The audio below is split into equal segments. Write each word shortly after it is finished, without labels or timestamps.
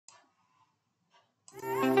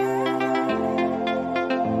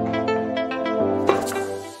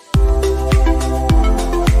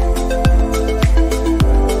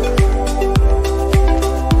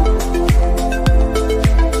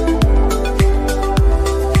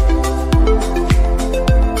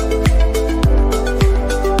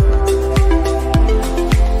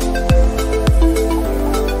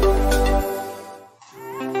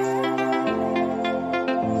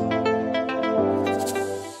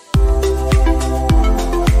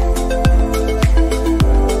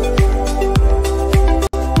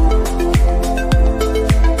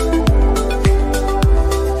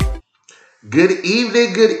Good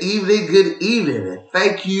evening, good evening, good evening, and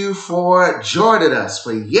thank you for joining us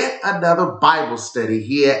for yet another Bible study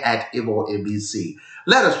here at MOMBC.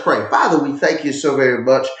 Let us pray. Father, we thank you so very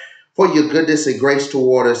much for your goodness and grace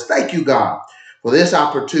toward us. Thank you, God, for this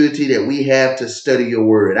opportunity that we have to study your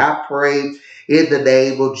word. I pray in the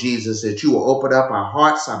name of Jesus that you will open up our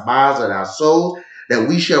hearts, our minds, and our souls, that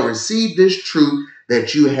we shall receive this truth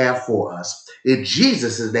that you have for us. In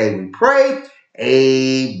Jesus' name we pray.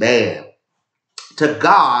 Amen. To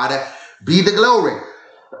God be the glory.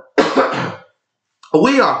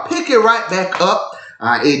 We are picking right back up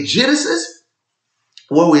in Genesis,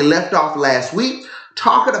 where we left off last week,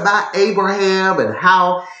 talking about Abraham and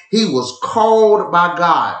how he was called by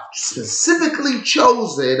God, specifically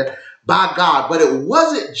chosen by God. But it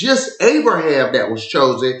wasn't just Abraham that was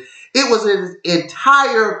chosen. It was his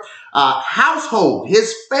entire household.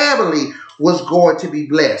 His family was going to be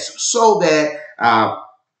blessed so that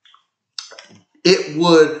it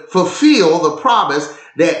would fulfill the promise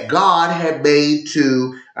that God had made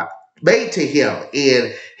to him,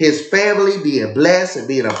 in his family being blessed and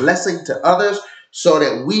being a blessing to others, so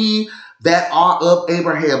that we that are of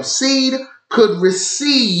Abraham's seed could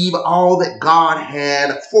receive all that God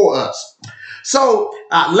had for us. So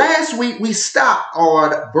last week we stopped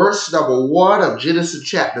on verse number 1 of Genesis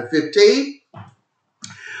chapter 15.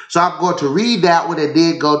 So I'm going to read that one and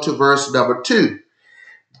then go to verse number 2.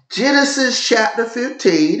 Genesis chapter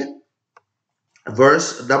 15,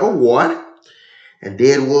 verse number 1, and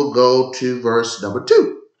then we'll go to verse number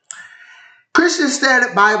 2. Christian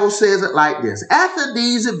Standard Bible says it like this. After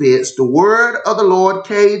these events, the word of the Lord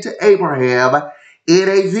came to Abraham in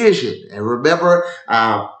a vision. And remember,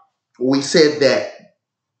 we said that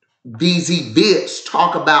these events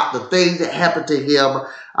talk about the things that happened to him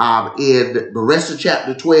in the rest of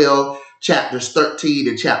chapter 12, chapters 13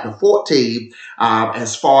 and chapter 14,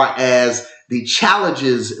 as far as the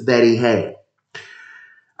challenges that he had.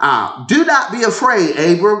 Do not be afraid,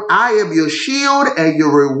 Abram. I am your shield, and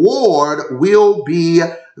your reward will be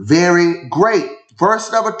very great.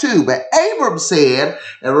 Verse number 2. But Abram said,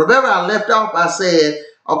 and remember I left off by saying,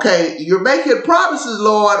 okay, you're making promises,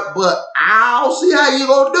 Lord, but I don't see how you're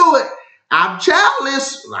going to do it. I'm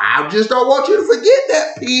childless. I just don't want you to forget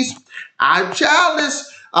that piece. I'm childless,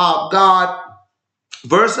 God.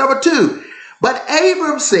 Verse number 2. But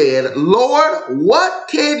Abram said, Lord, what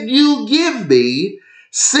can you give me,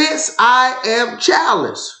 since I am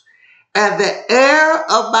childless? And the heir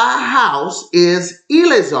of my house is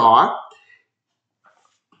Eleazar.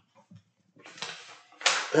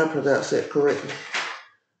 Did I pronounce that correctly?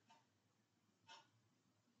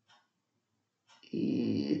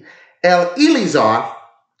 Eleazar,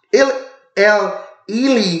 the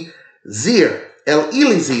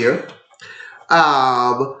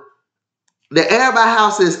heir of my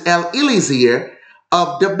house is Eleazar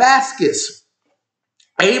of Damascus.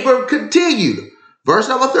 Abram continued, verse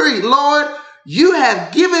number 3, Lord, you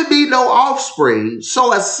have given me no offspring,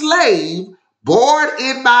 so a slave born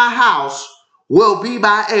in my house will be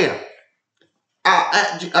my heir.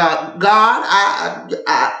 God,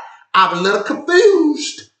 I'm a little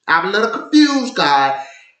confused. God.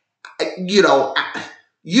 You know,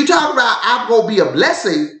 you talking about I'm going to be a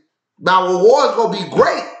blessing. My reward's going to be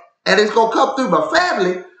great, and it's going to come through my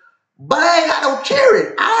family, but I ain't got no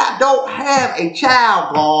children. I don't have a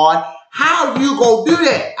child, God. How you going to do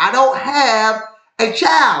that? I don't have a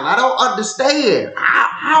child. I don't understand.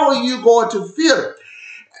 How are you going to feel it?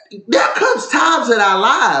 There comes times in our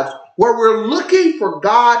lives where we're looking for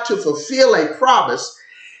God to fulfill a promise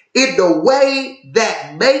in the way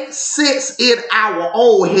that makes sense in our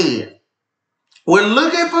own head. We're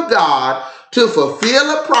looking for God to fulfill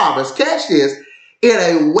a promise, catch this, in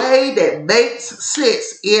a way that makes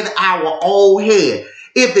sense in our own head.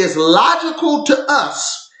 If it's logical to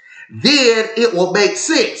us, then it will make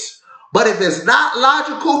sense. But if it's not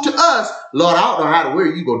logical to us, Lord, I don't know where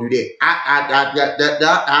you going to do that.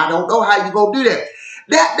 I don't know how you going to do that.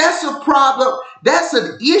 That's a problem. That's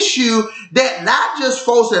an issue that not just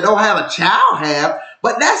folks that don't have a child have,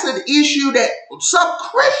 but that's an issue that some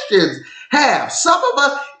Christians have. Some of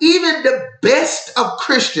us, even the best of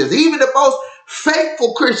Christians, even the most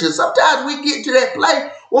faithful Christians, sometimes we get to that place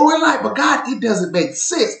where we're like, but God, it doesn't make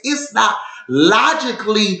sense. It's not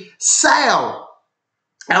logically sound.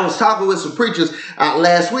 I was talking with some preachers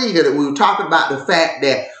last week, and we were talking about the fact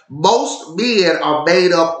that most men are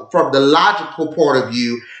made up from the logical point of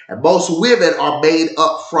view, and most women are made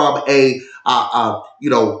up from a,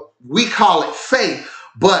 we call it faith,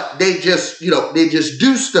 but they just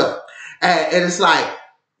do stuff. And it's like,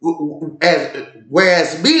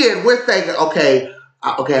 whereas men, we're thinking, okay,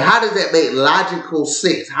 Okay, how does that make logical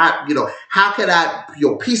sense? How can I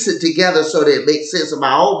piece it together so that it makes sense in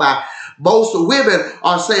my own mind? Most women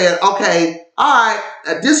are saying, okay, all right,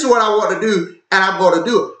 this is what I want to do, and I'm going to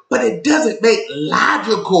do it. But it doesn't make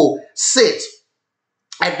logical sense.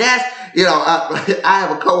 And that's, I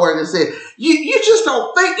have a coworker that said, you just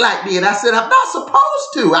don't think like me. And I said, I'm not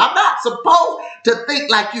supposed to. I'm not supposed to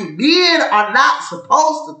think like you. Men are not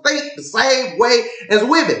supposed to think the same way as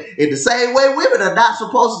women. In the same way, women are not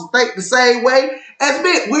supposed to think the same way as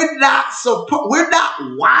men. We're not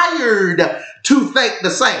wired to think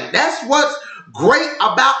the same. That's what's great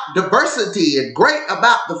about diversity and great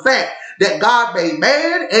about the fact that God made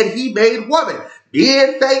man and he made woman.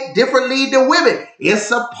 Men think differently than women. It's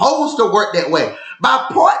supposed to work that way. My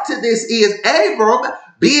point to this is Abram,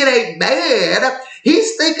 being a man,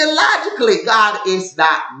 he's thinking logically. God is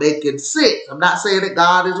not making sense. I'm not saying that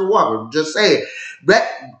God is a woman. I'm just saying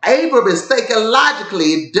that Abram is thinking logically.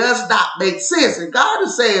 It does not make sense. And God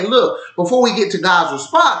is saying, look, before we get to God's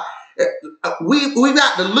response, we've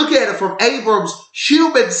got to look at it from Abram's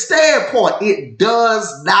human standpoint. It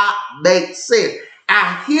does not make sense.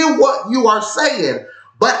 I hear what you are saying,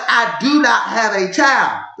 but I do not have a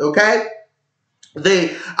child. Okay,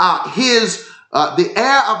 the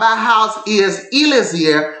heir of my house is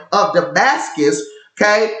Eliezer of Damascus.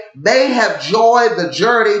 Okay, may have joined the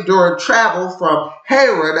journey during travel from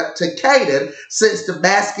Haran to Canaan, since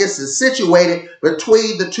Damascus is situated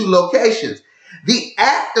between the two locations. The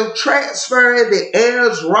act of transferring the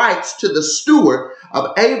heir's rights to the steward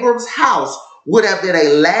of Abram's house would have been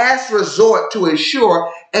a last resort to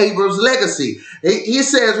ensure Abram's legacy. He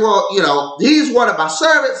says, well, he's one of my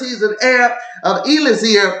servants. He's an heir of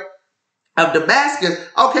Eliezer of Damascus.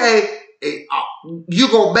 Okay, you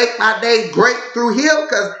going to make my name great through him?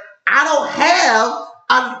 Because I don't have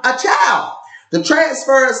a child. The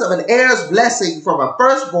transference of an heir's blessing from a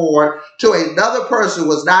firstborn to another person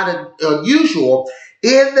was not unusual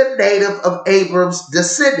in the native of Abram's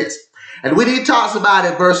descendants. And when he talks about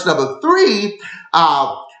in verse number 3,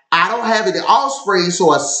 I don't have any offspring,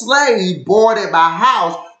 so a slave born in my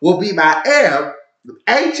house will be my heir.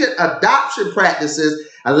 Ancient adoption practices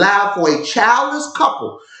allow for a childless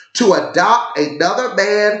couple to adopt another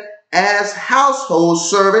man as household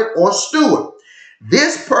servant or steward.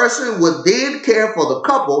 This person would then care for the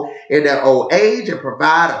couple in their old age and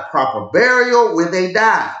provide a proper burial when they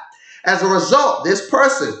die. As a result, this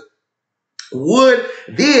person would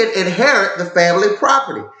then inherit the family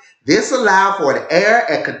property. This allowed for an heir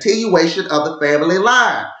and continuation of the family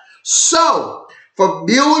line. So,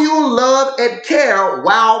 familial love and care,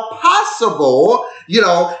 while possible,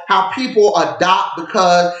 how people adopt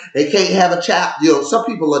because they can't have a child. Some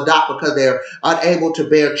people adopt because they're unable to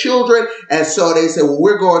bear children, and so they say, well,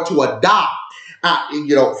 we're going to adopt,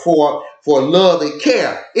 for love and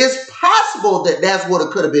care. It's possible that that's what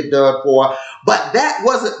it could have been done for, but that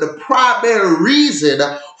wasn't the primary reason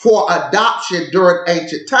for adoption during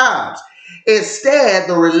ancient times. Instead,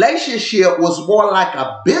 the relationship was more like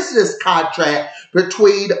a business contract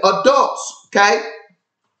between adults, okay?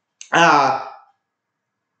 In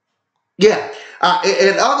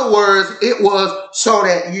other words, it was so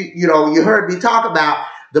that, you heard me talk about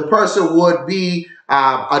the person would be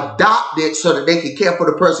adopted so that they could care for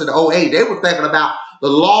the person in old age. They were thinking about the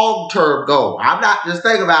long-term goal. I'm not just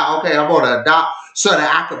thinking about, okay, I'm going to adopt so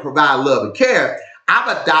that I can provide love and care. I'm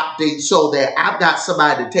adopting so that I've got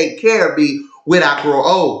somebody to take care of me when I grow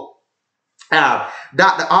old.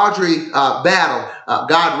 Dr. Audrey Battle,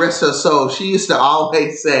 God rest her soul, she used to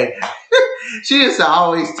always say, she used to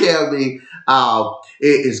always tell me,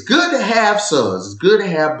 it's good to have sons, it's good to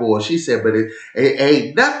have boys. She said, but it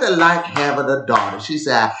ain't nothing like having a daughter. She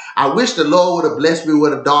said, I wish the Lord would have blessed me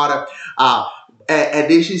with a daughter. And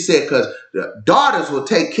then she said, because daughters will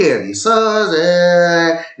take care of you. Sons,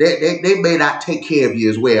 they may not take care of you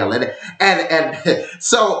as well. And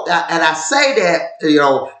so I say that,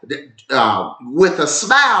 with a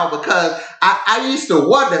smile, because I used to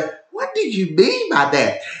wonder, what do you mean by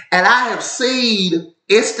that? And I have seen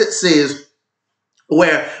instances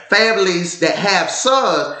where families that have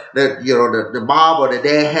sons, that the mom or the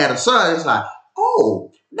dad had a son, it's like,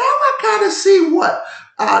 oh, now I kind of see what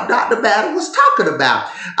Dr. Battle was talking about.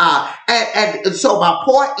 And so my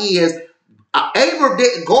point is, Abram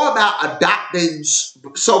didn't go about adopting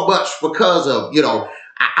so much because of,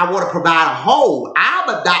 I want to provide a home. I'm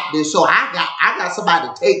adopted, so I got somebody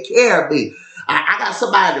to take care of me. I got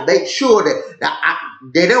somebody to make sure that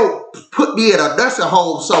they don't put me in a nursing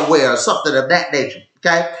home somewhere or something of that nature,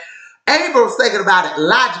 okay? Abram's thinking about it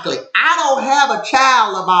logically. I don't have a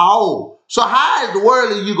child of my own, so how in the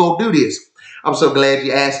world are you going to do this? I'm so glad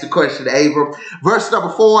you asked the question, Abram. Verse number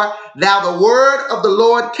 4, now the word of the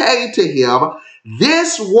Lord came to him,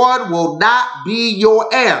 this one will not be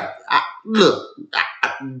your heir.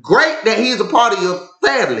 Great that he's a part of your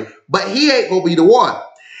family, but he ain't going to be the one.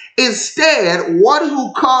 Instead, one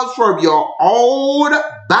who comes from your own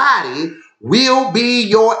body will be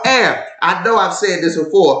your heir. I know I've said this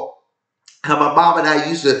before. How my mom and I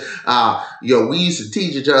used to, we used to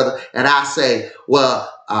teach each other, and I say,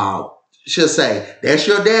 she'll say, that's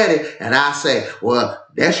your daddy. And I say, well,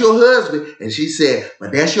 that's your husband. And she said,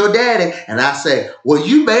 but that's your daddy. And I say, well,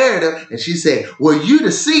 you married him. And she said, well, you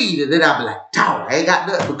the seed. And then I'll be like, dog, I ain't got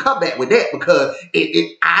nothing to come back with that because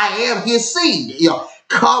I am his seed.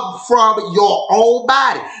 Come from your own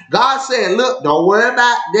body. God said, look, don't worry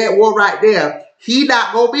about that one right there. He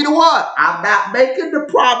not going to be the one. I'm not making the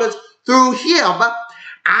promise through him.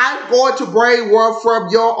 I'm going to bring one from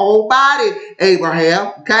your own body,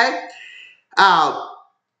 Abraham. Okay?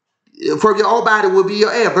 From your own body will be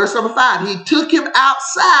your heir. Verse number 5, he took him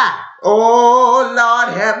outside. Oh,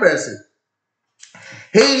 Lord have mercy.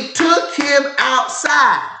 He took him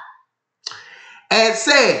outside and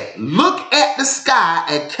said, look at the sky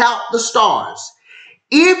and count the stars,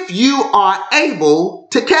 if you are able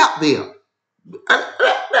to count them. Take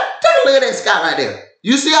a look at that sky right there.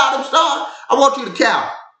 You see all them stars? I want you to count.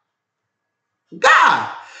 God,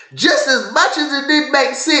 just as much as it didn't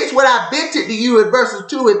make sense when I vented to you in verses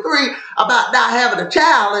 2 and 3 about not having a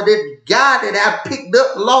child, and then God that I picked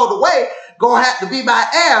up along the way gonna have to be my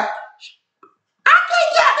heir, I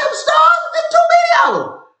can't count them stars. There's too many of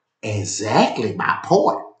them. Exactly my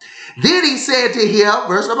point. Then he said to him,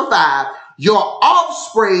 verse number 5, your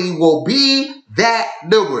offspring will be that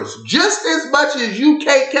numerous. Just as much as you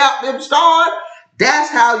can't count them stars,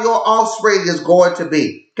 that's how your offspring is going to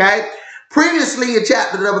be. Okay? Previously in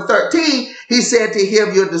chapter number 13, he said to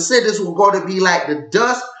him, your descendants were going to be like the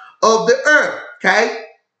dust of the earth. Okay?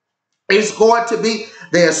 It's going to be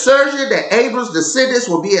the assertion that Abram's descendants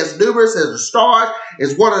will be as numerous as the stars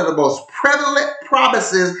is one of the most prevalent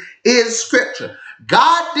promises in Scripture.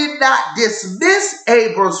 God did not dismiss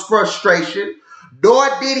Abram's frustration, nor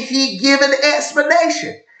did he give an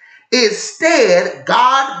explanation. Instead,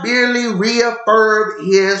 God merely reaffirmed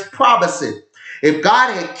his promises. If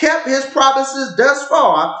God had kept his promises thus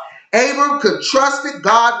far, Abram could trust that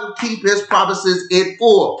God will keep his promises in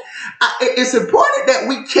full. It's important that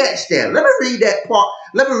we catch that. Let me read that part.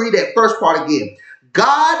 Let me read that first part again.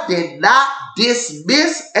 God did not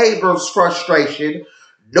dismiss Abram's frustration,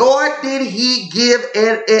 nor did he give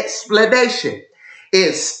an explanation.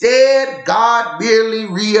 Instead, God merely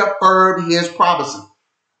reaffirmed his promises.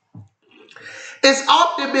 It's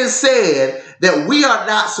often been said that we are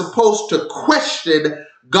not supposed to question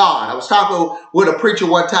God. I was talking with a preacher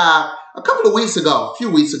one time a few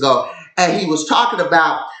weeks ago, and he was talking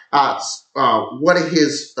about one of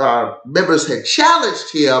his members had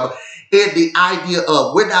challenged him in the idea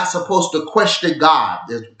of we're not supposed to question God,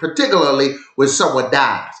 particularly when someone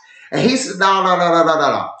dies. And he said,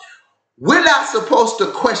 no. We're not supposed to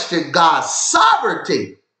question God's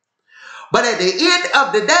sovereignty. But at the end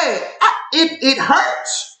of the day, it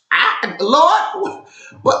hurts. Lord,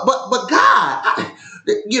 but God,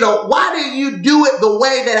 why did you do it the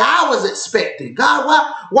way that I was expecting? God,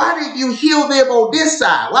 why did you heal them on this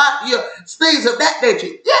side? Things of that nature.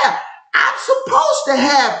 Yeah, I'm supposed to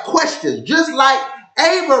have questions, just like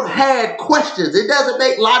Abram had questions. It doesn't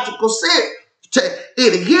make logical sense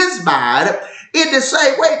in his mind. In the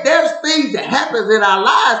same way, there's things that happen in our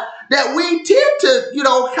lives that we tend to,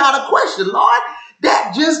 kind of question. Lord,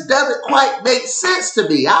 that just doesn't quite make sense to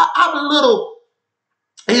me. I'm a little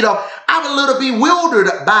bewildered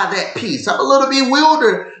by that piece. I'm a little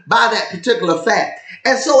bewildered by that particular fact.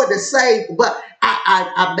 And so but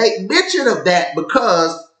I make mention of that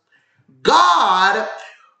because God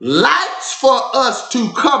likes for us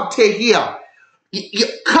to come to him. You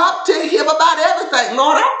come to him about everything.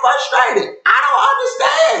 Lord, I'm frustrated. I don't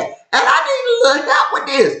understand. And I need a little help with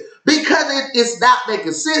this because it's not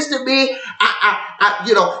making sense to me.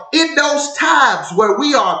 In those times where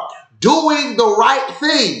we are doing the right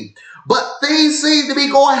thing, but things seem to be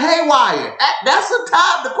going haywire, that's the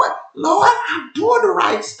time to question, Lord, I'm doing the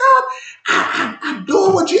right stuff. I'm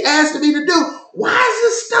doing what you asked me to do. Why is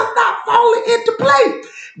this stuff not falling into place?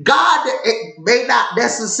 God may not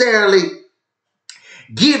necessarily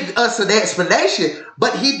give us an explanation,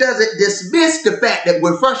 but he doesn't dismiss the fact that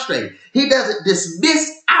we're frustrated. He doesn't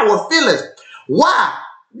dismiss our feelings. Why?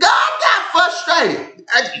 God got frustrated.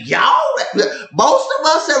 Most of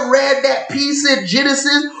us have read that piece in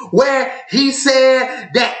Genesis where he said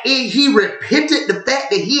that he repented the fact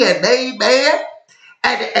that he had made man.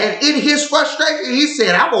 And in his frustration, he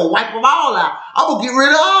said, I'm going to wipe them all out. I'm going to get rid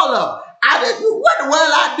of all of them. What in the world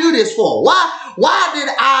did I do this for? Why did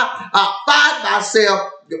I find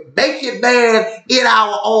myself making man in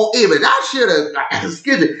our own image? I should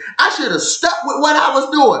have stuck with what I was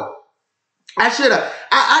doing. I should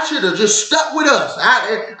have just stuck with us.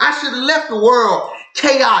 I should have left the world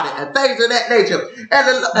chaotic and things of that nature.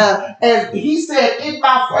 And he said, in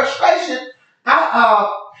my frustration, I'm gonna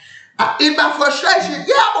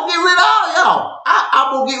get rid of all y'all.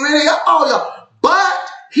 I'm gonna get rid of all y'all. But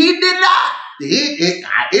he did not.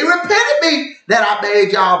 It repented me that I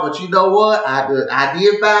made y'all, but you know what? I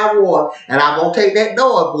did find one, and I'm gonna take that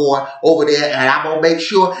Noah boy over there, and I'm gonna make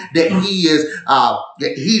sure that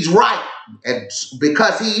he's right, and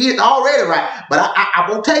because he is already right. But I'm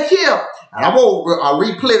gonna take him, and I'm gonna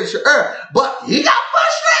replenish the earth. But he got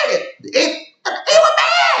frustrated. He was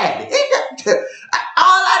mad.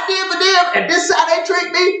 All I did for them, and this is how they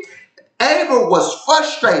treat me. Abel was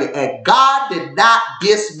frustrated, and God did not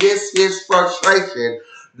dismiss his frustration,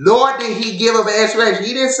 nor did he give him an explanation.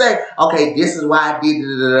 He didn't say, okay, this is why I did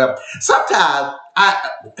it. Sometimes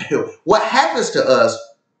what happens to us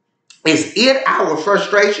is in our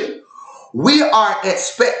frustration, we are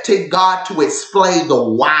expecting God to explain the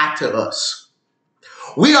why to us.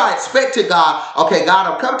 We are expecting God, okay, God,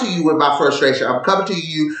 I'm coming to you with my frustration. I'm coming to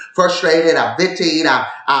you frustrated. I'm venting.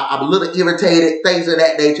 I'm a little irritated, things of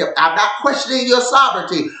that nature. I'm not questioning your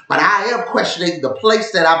sovereignty, but I am questioning the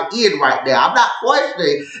place that I'm in right now. I'm not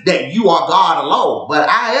questioning that you are God alone, but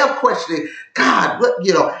I am questioning, God,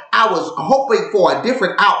 I was hoping for a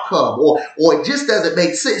different outcome, or it just doesn't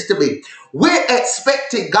make sense to me. We're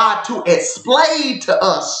expecting God to explain to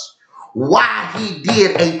us why he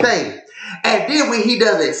did a thing. And then when he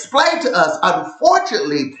doesn't explain to us,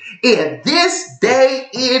 unfortunately, in this day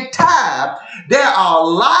and time, there are a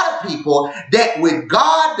lot of people that when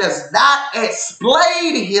God does not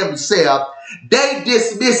explain himself, they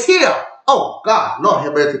dismiss him. Oh, God, Lord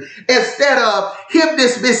have mercy. Instead of him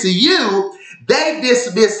dismissing you, they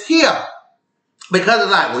dismiss him. Because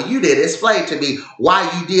it's like, well, you didn't explain to me why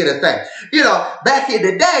you did a thing. Back in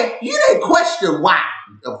the day, you didn't question why.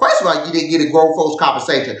 First of all, you didn't get a grown folks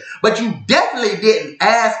conversation, but you definitely didn't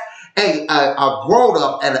ask a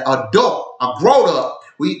grown-up, an adult, a grown-up.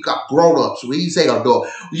 We got grown-ups. We say adult.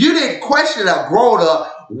 You didn't question a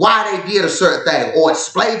grown-up why they did a certain thing, or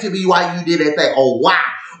explain to me why you did that thing, or why.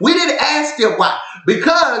 We didn't ask them why.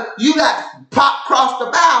 Because you got popped across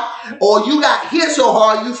the mouth, or you got hit so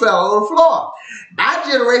hard you fell on the floor. My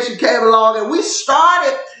generation came along and we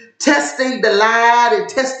started testing the line and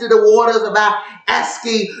testing the waters about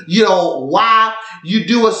asking, why you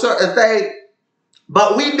do a certain thing.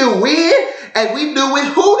 But we knew when, and we knew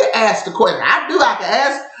with who to ask the question. I knew I could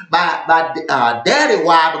ask my daddy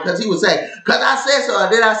why, because he would say, because I said so.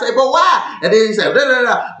 And then I say, but why? And then he said,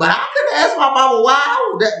 no. But I couldn't ask my mama why.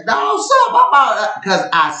 No, sir, my mama, because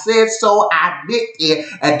I said so, I meant it,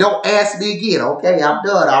 and don't ask me again. Okay, I'm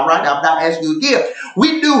done. All right, I'm not asking you again.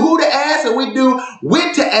 We knew who to ask, and we knew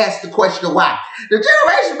when to ask the question why. The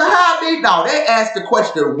generation behind me, no, they asked the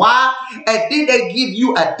question why, and then they give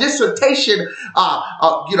you a dissertation,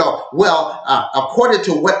 according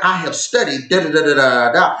to what I have studied,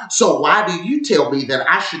 so why do you tell me that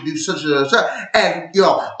I should do such and such? And,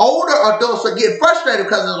 older adults are getting frustrated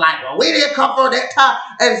because it's like, well, we didn't come from that time.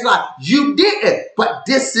 And it's like, you didn't, but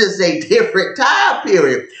this is a different time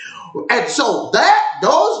period. And so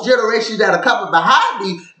those generations that are coming behind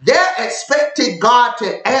me, they're expecting God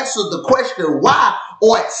to answer the question why,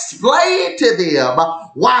 or explain to them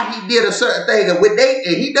why he did a certain thing. And when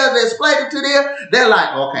he doesn't explain it to them, they're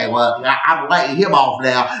like, okay, well, I'm writing him off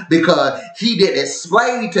now because he didn't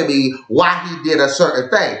explain to me why he did a certain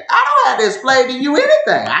thing. I don't have to explain to you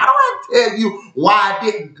anything. I don't have to tell you why I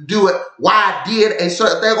didn't do it, why I did a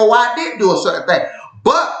certain thing, or why I didn't do a certain thing.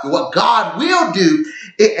 But what God will do,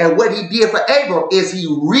 and what he did for Abram, is he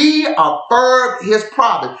reaffirmed his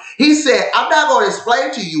promise. He said, I'm not going to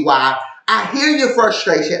explain to you why. I hear your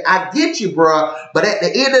frustration. I get you, bro. But at the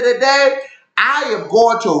end of the day, I am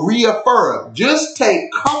going to reaffirm. Just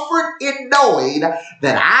take comfort in knowing that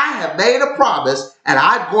I have made a promise and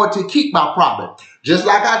I'm going to keep my promise. Just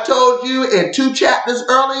like I told you in 2 chapters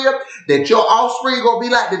earlier, that your offspring are going to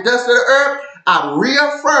be like the dust of the earth. I'm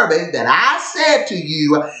reaffirming that I said to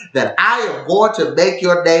you that I am going to make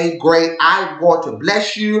your name great. I'm going to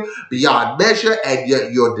bless you beyond measure, and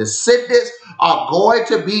your descendants are going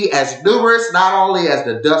to be as numerous, not only as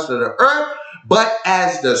the dust of the earth, but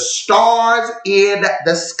as the stars in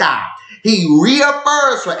the sky. He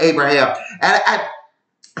reaffirms for Abraham. And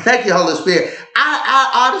Thank you, Holy Spirit.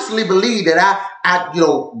 I honestly believe that I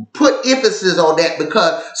put emphasis on that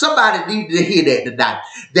because somebody needed to hear that tonight.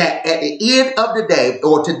 That at the end of the day,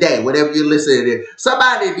 or today, whatever you're listening to,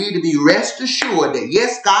 somebody need to be rest assured that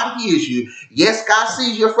yes, God hears you. Yes, God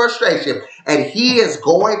sees your frustration, and He is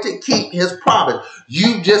going to keep His promise.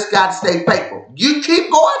 You just got to stay faithful. You keep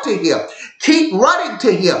going to Him. Keep running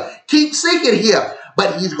to Him. Keep seeking Him.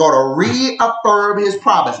 But He's going to reaffirm His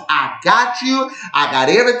promise. I got you. I got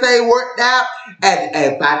everything worked out.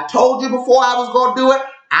 And if I told you before I was going to do it,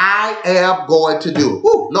 I am going to do it.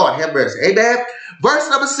 Woo, Lord have mercy. Amen. Verse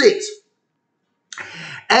number 6.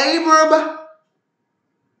 Abram.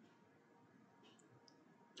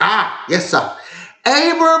 Yes, sir.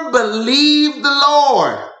 Abram believed the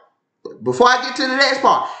Lord. Before I get to the next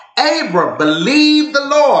part, Abram believed the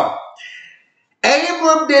Lord.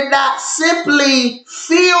 Abram did not simply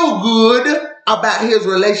feel good about his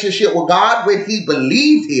relationship with God when he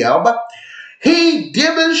believed Him. He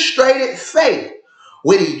demonstrated faith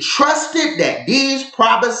when he trusted that these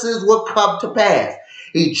promises would come to pass.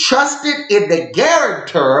 He trusted in the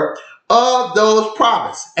guarantor of those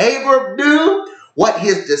promises. Abram knew what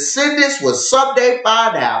his descendants would someday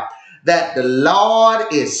find out, that the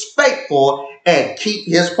Lord is faithful and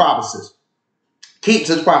keeps His promises.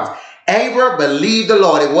 Abram believed the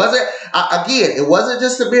Lord. It wasn't, it wasn't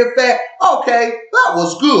just a mere fact, okay, that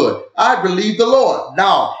was good. I believe the Lord.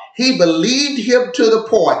 No, he believed Him to the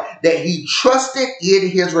point that he trusted in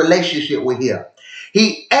his relationship with Him.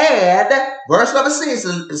 Verse number 6,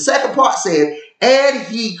 the second part says, and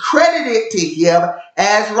he credited to Him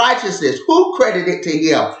as righteousness. Who credited to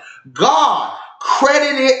Him? God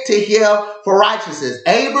credited to Him for righteousness.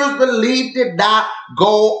 Abram's belief did not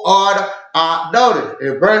go unnoticed.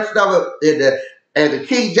 In verse number, in the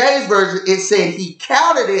King James Version, it said he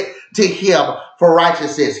counted it to him for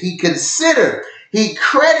righteousness. He considered, he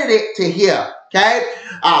credited to him. Okay,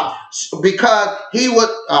 because he would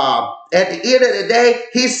at the end of the day,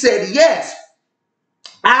 he said, yes,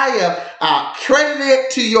 I am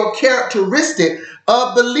credited to your characteristic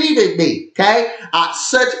of believing me, okay?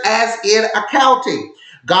 Such as in accounting.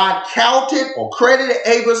 God counted or credited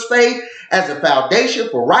Abram's faith as a foundation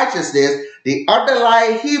for righteousness. The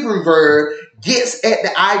underlying Hebrew verb gets at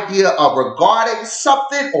the idea of regarding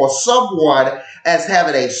something or someone as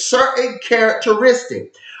having a certain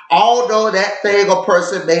characteristic, although that thing or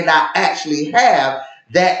person may not actually have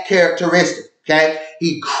that characteristic. Okay,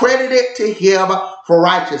 he credited to him for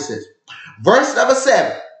righteousness. Verse number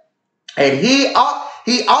 7. And he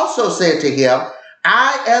also said to him,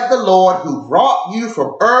 I am the Lord who brought you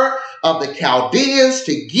from Ur of the Chaldeans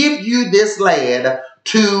to give you this land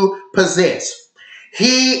to possess.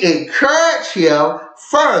 He encouraged him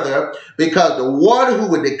further because the one who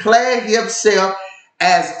would declare himself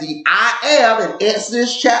as the I am in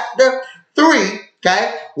Exodus chapter 3,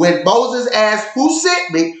 okay, when Moses asked, who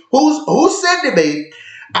sent me? Who's sending me?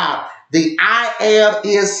 The I am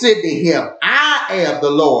is sending him. I am the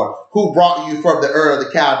Lord who brought you from the Ur of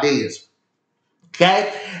the Chaldeans.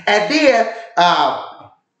 Okay? And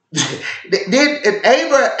then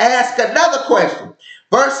Abram asked another question.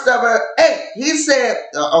 Verse number 8, he said,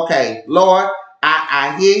 okay, Lord,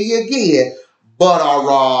 I hear you again, but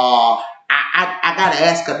I got to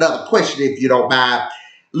ask another question if you don't mind.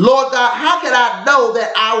 Lord God, how can I know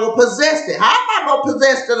that I will possess it? How am I going to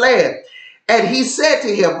possess the land? And he said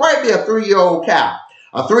to him, bring me a 3-year-old cow,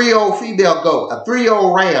 a 3-year-old female goat, a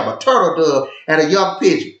 3-year-old ram, a turtle dove, and a young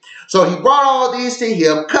pigeon. So he brought all these to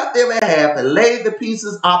him, cut them in half, and laid the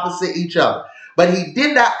pieces opposite each other. But he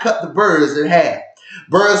did not cut the birds in half.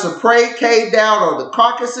 Birds of prey came down on the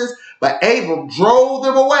carcasses, but Abram drove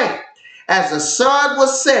them away. As the sun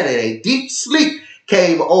was setting, a deep sleep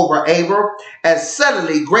came over Abram, and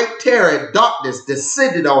suddenly great terror and darkness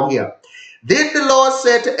descended on him. Then the Lord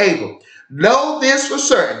said to Abram, know this for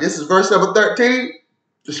certain. This is verse number 13,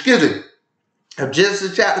 of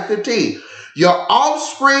Genesis chapter 15. Your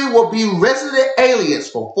offspring will be resident aliens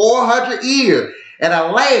for 400 years in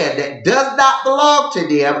a land that does not belong to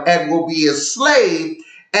them and will be enslaved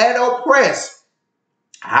and oppressed.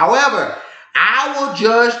 However, I will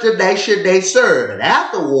judge the nation they serve, and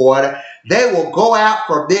afterward they will go out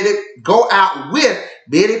with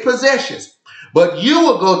many possessions. But you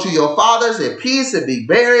will go to your fathers in peace and be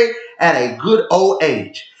buried at a good old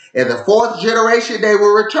age. In the 4th generation they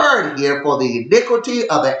will return here, for the iniquity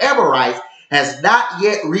of the Amorites has not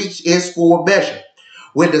yet reached its full measure.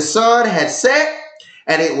 When the sun had set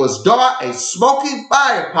and it was dark, a smoking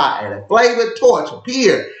fire pot and a flaming torch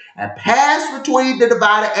appeared and passed between the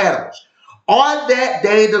divided animals. On that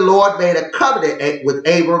day the Lord made a covenant with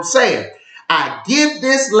Abram, saying, I give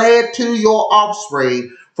this land to your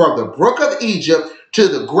offspring from the brook of Egypt to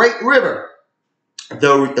the great river,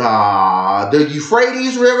 the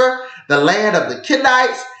Euphrates River, the land of the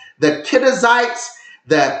Kenites, the Kenizzites,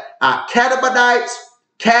 the Cadmonites,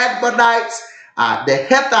 the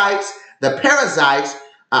Hittites, the Perizzites,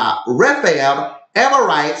 Rephaim,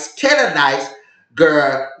 Amorites, Canaanites,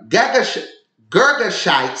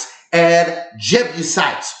 Girgashites, and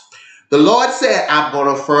Jebusites. The Lord said, I'm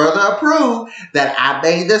going to further approve that I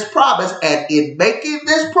made this promise, and in making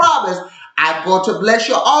this promise, I'm going to bless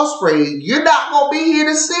your offspring. You're not going to be here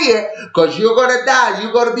to see it because you're going to die.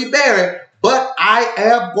 You're going to be buried. But I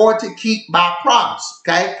am going to keep my promise.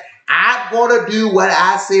 Okay? I'm going to do what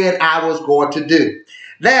I said I was going to do.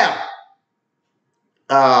 Now,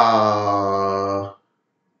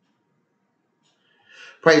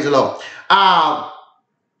 praise the Lord. Now,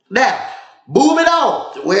 moving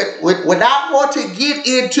on. We're not going to get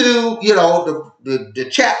into, the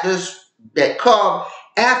chapters that come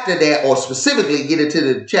after that, or specifically get into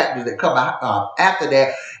the chapters that come after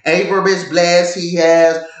that. Abram is blessed. He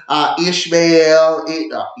has Ishmael.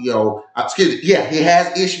 He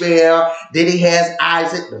has Ishmael. Then he has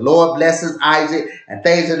Isaac. The Lord blesses Isaac and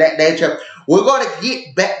things of that nature. We're going to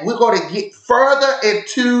get back. We're going to get further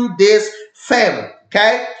into this family.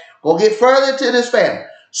 Okay, we'll get further into this family.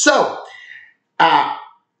 So,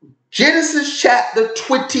 Genesis chapter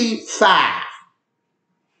 25.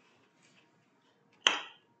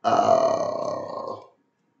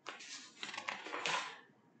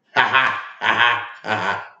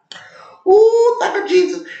 Ooh, thank you,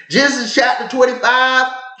 Jesus. Genesis chapter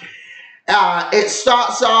 25. It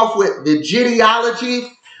starts off with the genealogy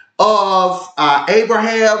of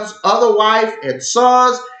Abraham's other wife and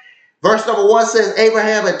sons. Verse number 1 says,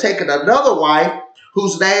 Abraham had taken another wife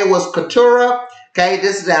whose name was Keturah. Okay,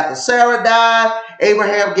 this is after Sarah died.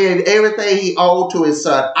 Abraham gave everything he owned to his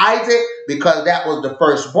son Isaac because that was the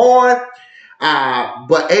firstborn.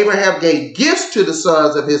 But Abraham gave gifts to the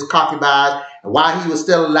sons of his concubines, and while he was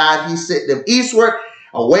still alive, he sent them eastward,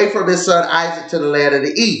 away from his son Isaac to the land of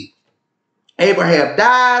the east. Abraham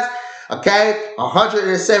dies,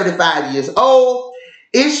 175 years old.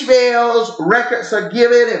 Ishmael's records are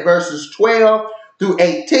given in verses 12 through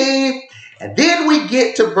 18. And then we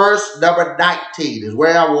get to verse number 19 is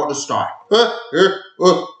where I want to start.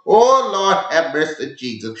 Oh, Lord, have mercy,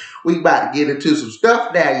 Jesus. We about to get into some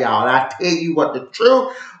stuff now, y'all. I tell you what the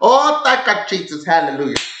truth. Oh, thank God, Jesus.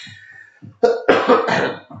 Hallelujah.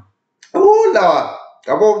 Oh, Lord.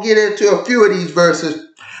 I'm going to get into a few of these verses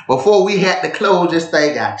before we had to close this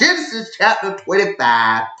thing out. Genesis chapter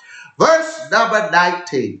 25, verse number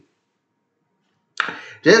 19.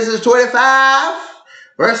 Genesis 25.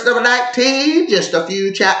 Verse number 19, just a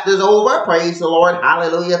few chapters over. Praise the Lord.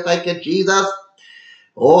 Hallelujah. Thank you, Jesus.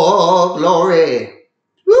 Oh, glory.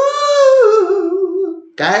 Woo.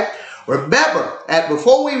 Okay. Remember,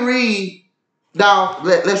 before we read, now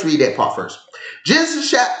let's read that part first.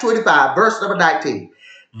 Genesis chapter 25, verse number 19.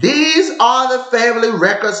 These are the family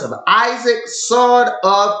records of Isaac, son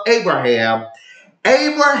of Abraham.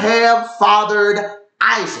 Abraham fathered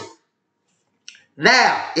Isaac.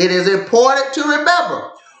 Now, it is important to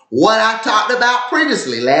remember what I talked about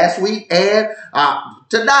previously last week and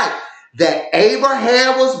tonight, that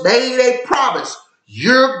Abraham was made a promise.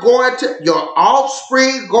 Your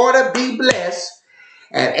offspring going to be blessed.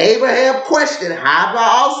 And Abraham questioned, how my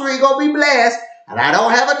offspring going to be blessed? And I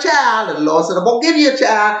don't have a child. And the Lord said, I'm going to give you a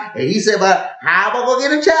child. And he said, but how am I going to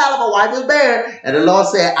get a child if my wife is barren? And the Lord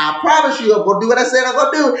said, I promise you, I'm going to do what I said I'm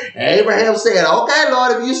going to do. And Abraham said, okay,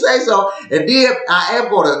 Lord, if you say so. And then I am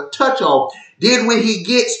going to touch on, then when he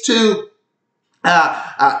gets to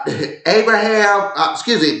the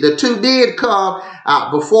two men come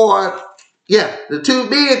the two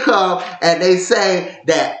men come and they say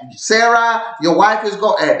that Sarah, your wife is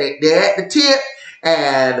going, and they're at the tent,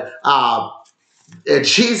 and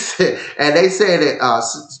she said, and they say that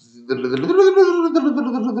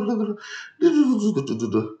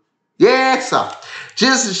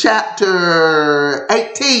Genesis chapter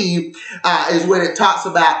 18 is when it talks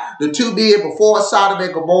about the two men before Sodom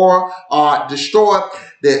and Gomorrah are destroyed.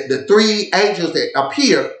 The three angels that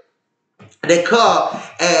appear, they come,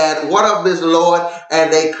 and one of them is the Lord,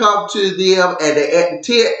 and they come to them, and they're at the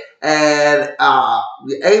tent, and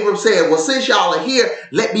Abram said, well, since y'all are here,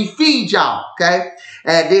 let me feed y'all, okay?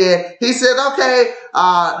 And then he said, okay,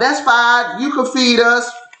 that's fine, you can feed us.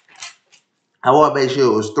 I want to make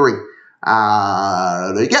sure it was three.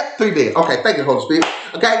 Three men. Okay, thank you, Holy Spirit.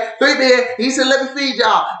 Okay, three men. He said, let me feed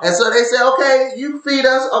y'all. And so they said, okay, you feed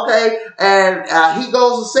us. Okay. And he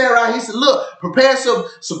goes to Sarah. He said, look, prepare some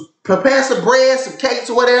prepare some bread, some cakes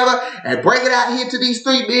or whatever, and bring it out here to these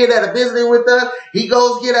three men that are visiting with us. He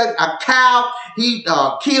goes get a cow. He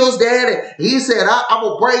kills that, and he said, I'm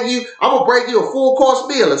gonna bring you a full course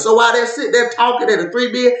meal. And so while they're sitting there talking to the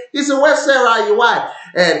three men, he said, where's Sarah, your wife?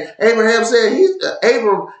 And Abram said,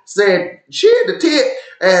 she in the tent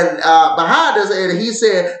and behind us. And he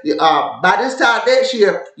said, by this time next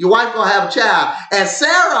year, your wife gonna have a child. And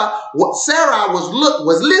Sarah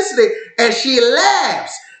was listening, and she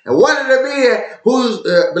laughs. And one of the men who's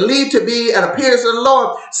believed to be an appearance of the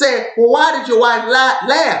Lord said, well, why did your wife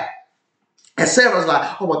laugh? And Sarah's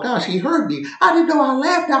like, oh my gosh, he heard me. I didn't know I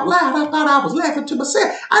laughed out loud. I thought I was laughing to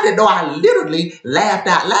myself. I didn't know I literally laughed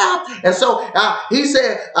out loud. And so he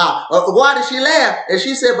said, why did she laugh? And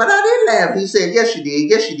she said, but I didn't laugh. He said, yes, you did.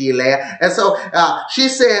 Yes, you did laugh. And so she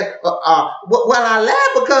said, well, I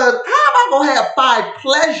laughed because how am I going to have find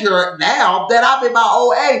pleasure now that I'm in my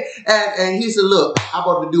old age? And he said, look, I'm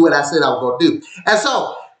going to do what I said I was going to do. And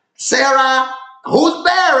so Sarah, who's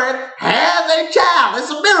barren, has a child.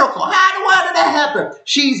 It's a miracle. Why did that happen?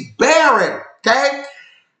 She's barren, okay?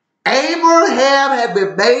 Abraham had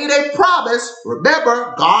been made a promise.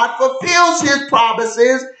 Remember, God fulfills his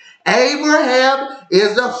promises. Abraham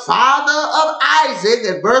is the father of Isaac.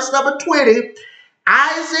 In verse number 20,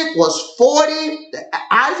 Isaac was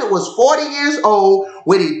 40 years old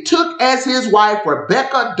when he took as his wife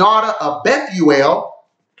Rebekah, daughter of Bethuel.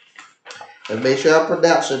 And make sure I'm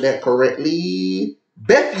pronouncing that correctly.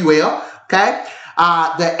 Bethuel, okay?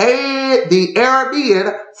 The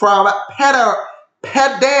Arabian from Padan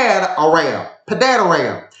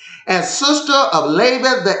Aram, and sister of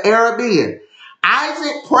Laban the Arabian.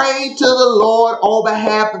 Isaac prayed to the Lord on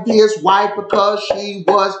behalf of his wife because she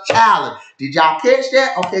was childless. Did y'all catch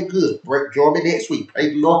that? Okay, good. Join me next week.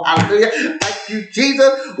 Praise the Lord. Hallelujah. Thank you,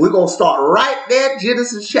 Jesus. We're going to start right there.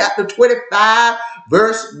 Genesis chapter 25,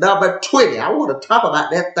 verse number 20. I want to talk about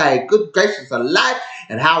that thing. Good gracious of life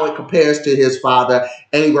and how it compares to his father,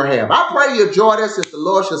 Abraham. I pray you join us if the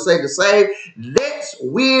Lord shall say the same next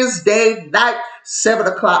Wednesday night, 7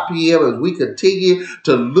 o'clock p.m. as we continue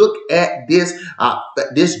to look at this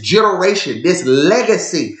generation, this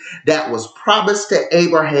legacy that was promised to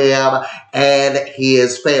Abraham and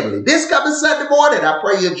his family. This coming Sunday morning, I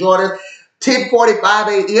pray you join us 10:45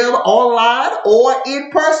 a.m. online or in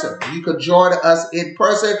person. You can join us in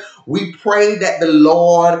person. We pray that the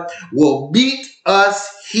Lord will meet us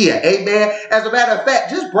here. Amen. As a matter of fact,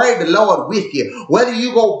 just bring the Lord with you. Whether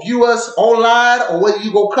you go view us online or whether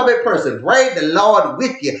you go come in person, bring the Lord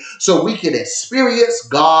with you so we can experience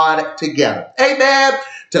God together. Amen.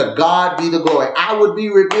 To God be the glory. I would be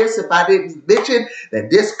remiss if I didn't mention that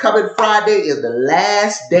this coming Friday is the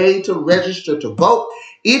last day to register to vote.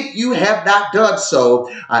 If you have not done so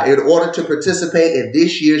in order to participate in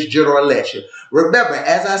this year's general election. Remember,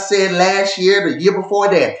 as I said last year, the year before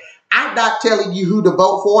that, I'm not telling you who to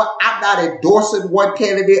vote for. I'm not endorsing one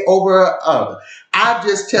candidate over another. I'm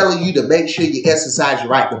just telling you to make sure you exercise your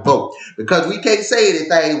right to vote because we can't say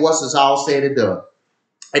anything once it's all said and done.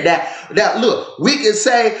 And now look, we can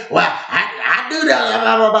say, well, I do that,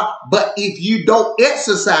 blah, blah, blah. But if you don't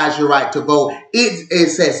exercise your right to vote, it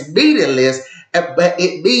says meaningless. But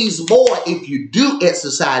it means more if you do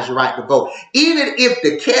exercise your right to vote. Even if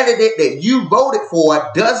the candidate that you voted for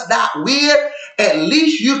does not win, at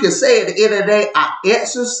least you can say at the end of the day, I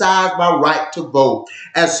exercise my right to vote.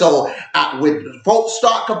 And so when folks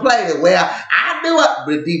start complaining, well, I knew it,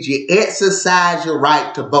 but did you exercise your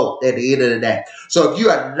right to vote at the end of the day? So if you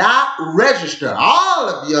are not registered, all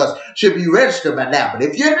of you should be registered by now. But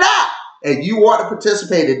if you're not, and you want to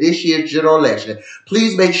participate in this year's general election,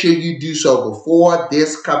 please make sure you do so before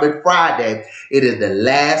this coming Friday. It is the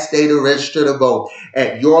last day to register to vote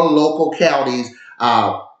at your local county's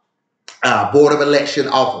Board of Election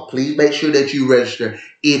office. Please make sure that you register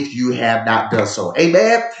if you have not done so.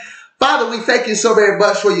 Amen. Father, we thank you so very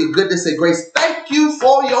much for your goodness and grace. Thank you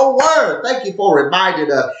for your word. Thank you for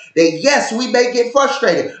reminding us that, yes, we may get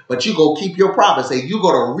frustrated, but you're going to keep your promise and you're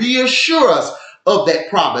going to reassure us of that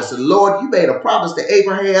promise. And Lord, you made a promise to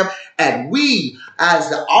Abraham, and we as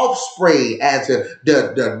the offspring, as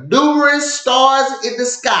the numerous stars in the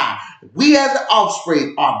sky, we as the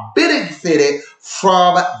offspring are benefited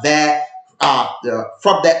from that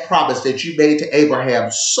promise that you made to Abraham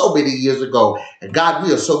so many years ago. And God,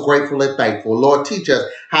 we are so grateful and thankful. Lord, teach us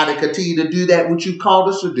how to continue to do that which you called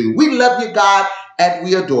us to do. We love you, God, and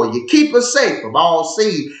we adore you. Keep us safe from all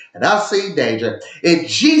seen and unseen danger. In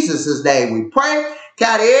Jesus' name we pray.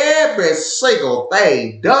 Count every single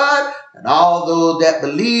thing done. And all those that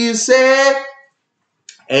believe said,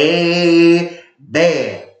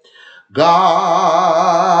 amen.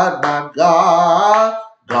 God, my God,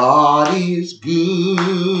 God.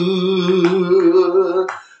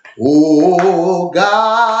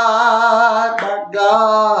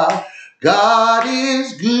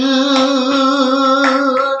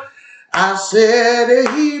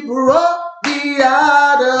 said he brought me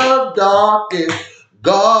out of darkness.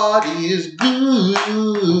 God is good.